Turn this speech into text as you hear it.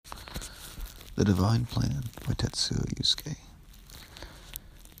The Divine Plan by Tatsuo Yousuke.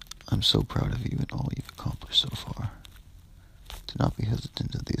 I'm so proud of you and all you've accomplished so far. Do not be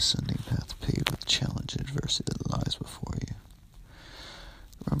hesitant of the ascending path paved with challenge and adversity that lies before you.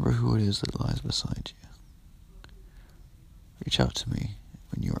 Remember who it is that lies beside you. Reach out to me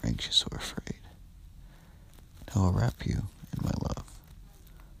when you are anxious or afraid, and I will wrap you in my love,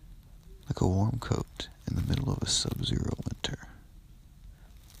 like a warm coat in the middle of a sub-zero winter.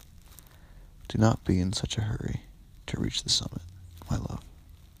 Do not be in such a hurry to reach the summit, my love.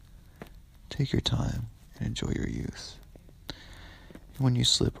 Take your time and enjoy your youth. And when you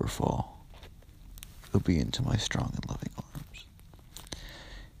slip or fall, you'll be into my strong and loving arms.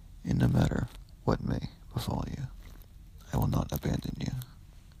 And no matter what may befall you, I will not abandon you.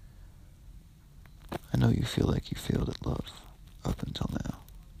 I know you feel like you failed at love up until now,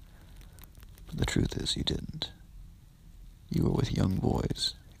 but the truth is you didn't. You were with young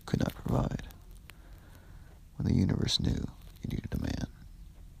boys who could not provide. When the universe knew you needed a man,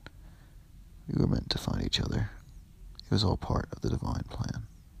 we were meant to find each other. It was all part of the divine plan.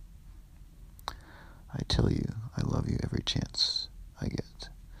 I tell you, I love you every chance I get,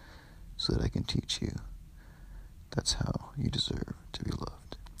 so that I can teach you. That's how you deserve to be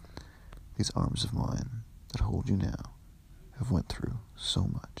loved. These arms of mine that hold you now have went through so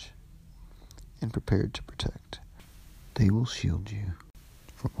much and prepared to protect. They will shield you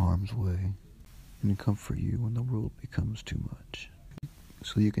from harm's way and comfort you when the world becomes too much.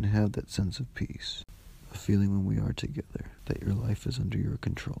 So you can have that sense of peace, a feeling when we are together, that your life is under your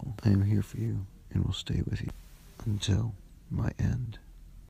control. I am here for you and will stay with you until my end.